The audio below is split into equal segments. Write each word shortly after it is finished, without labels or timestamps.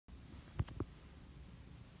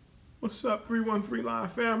What's up, 313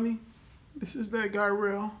 Live family? This is that guy,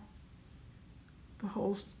 Real, the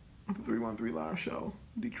host of the 313 Live show,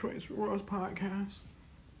 Detroit's Royals podcast.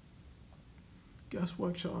 Guess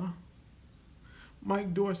what, y'all?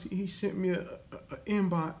 Mike Dorsey, he sent me a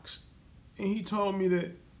inbox, and he told me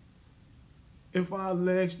that if I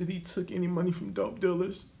allege that he took any money from dope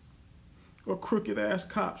dealers or crooked-ass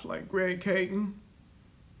cops like Greg Caton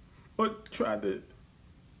or tried to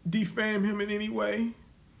defame him in any way,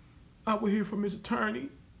 I would hear from his attorney.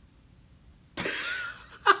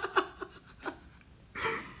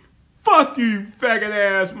 Fuck you,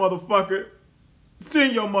 faggot-ass motherfucker.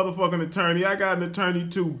 Send your motherfucking attorney. I got an attorney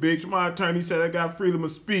too, bitch. My attorney said I got freedom of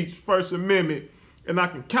speech, First Amendment, and I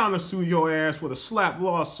can countersue your ass with a slap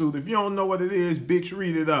lawsuit. If you don't know what it is, bitch,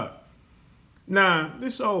 read it up. Now,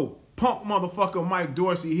 this old punk motherfucker Mike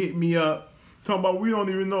Dorsey hit me up, talking about we don't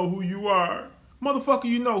even know who you are. Motherfucker,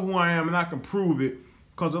 you know who I am, and I can prove it.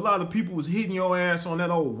 Because a lot of people was hitting your ass on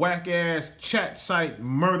that old whack-ass chat site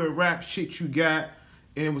murder rap shit you got.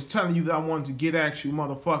 And it was telling you that I wanted to get at you,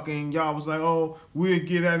 motherfucker. And y'all was like, oh, we'll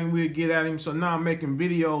get at him, we'll get at him. So now I'm making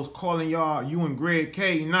videos calling y'all, you and Greg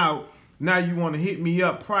Caton out. Now you want to hit me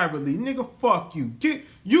up privately. Nigga, fuck you.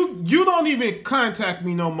 You don't even contact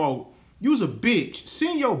me no more. You's a bitch.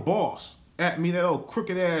 Send your boss at me, that old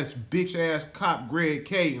crooked-ass, bitch-ass cop Greg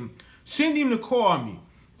Caton. Send him to call me.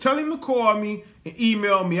 Tell him to call me and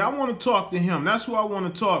email me. I want to talk to him. That's who I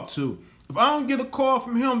want to talk to. If I don't get a call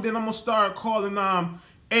from him, then I'm going to start calling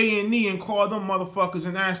A&E and call them motherfuckers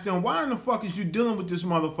and ask them, why in the fuck is you dealing with this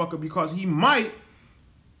motherfucker? Because he might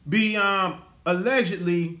be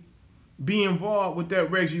allegedly be involved with that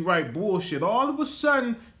Reggie Wright bullshit. All of a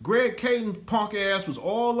sudden, Greg Caton punk ass was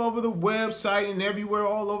all over the website and everywhere,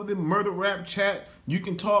 all over the murder rap chat. You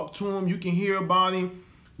can talk to him. You can hear about him.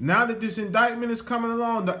 Now that this indictment is coming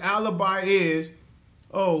along, the alibi is,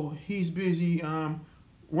 oh, he's busy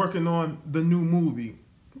working on the new movie.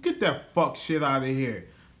 Get that fuck shit out of here.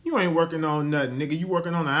 You ain't working on nothing, nigga. You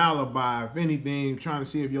working on an alibi, if anything, trying to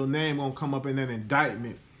see if your name gonna come up in that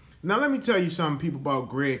indictment. Now, let me tell you something, people, about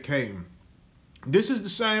Greg Caton. This is the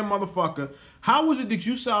same motherfucker. How was it that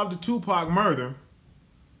you solved the Tupac murder,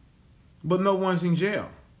 but no one's in jail?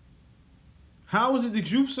 How is it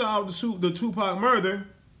that you solved the Tupac murder,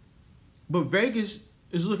 but Vegas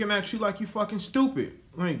is looking at you like you fucking stupid?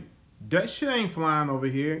 Like, that shit ain't flying over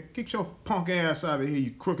here. Get your punk ass out of here,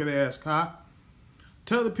 you crooked ass cop.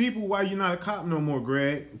 Tell the people why you're not a cop no more,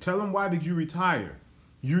 Greg. Tell them why did you retire.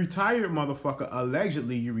 You retired, motherfucker.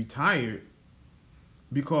 Allegedly, you retired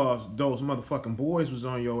because those motherfucking boys was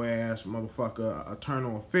on your ass, motherfucker,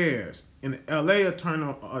 Eternal Affairs. In LA,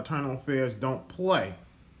 Eternal Affairs don't play.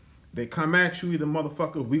 They come at you, either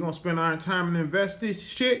motherfucker, we gonna spend our time and invest this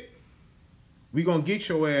shit, we gonna get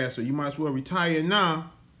your ass, so you might as well retire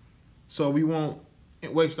now, so we won't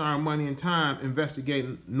waste our money and time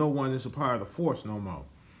investigating no one that's a part of the force no more.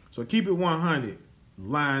 So keep it 100,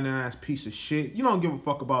 lying ass piece of shit. You don't give a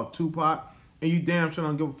fuck about Tupac, and you damn sure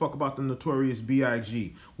don't give a fuck about the Notorious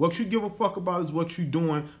B.I.G. What you give a fuck about is what you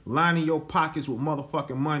doing, lining your pockets with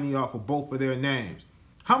motherfucking money off of both of their names.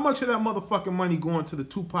 How much of that motherfucking money going to the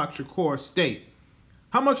Tupac Shakur estate?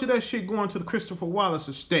 How much of that shit going to the Christopher Wallace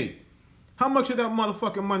estate? How much of that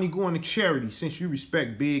motherfucking money going to charity, since you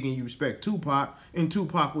respect Big and you respect Tupac, and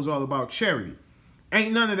Tupac was all about charity?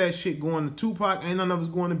 Ain't none of that shit going to Tupac, ain't none of it's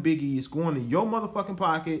going to Biggie. It's going to your motherfucking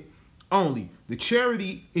pocket only. The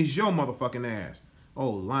charity is your motherfucking ass. Oh,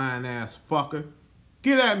 lying ass fucker.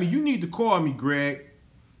 Get at me. You need to call me, Greg.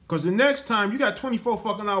 Because the next time, you got 24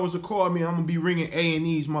 fucking hours to call me, I'm going to be ringing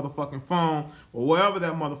A&E's motherfucking phone or wherever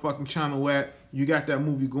that motherfucking channel at you got that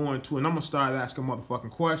movie going to, and I'm going to start asking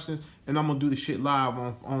motherfucking questions, and I'm going to do the shit live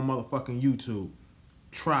on motherfucking YouTube.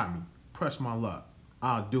 Try me. Press my luck.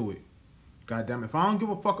 I'll do it. Goddamn it. If I don't give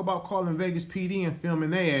a fuck about calling Vegas PD and filming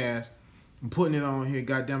their ass and putting it on here,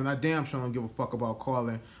 goddamn it, I damn sure don't give a fuck about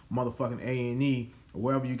calling motherfucking A&E or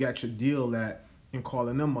wherever you got your deal at and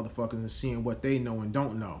calling them motherfuckers and seeing what they know and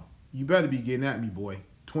don't know. You better be getting at me, boy.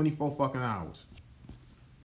 24 fucking hours.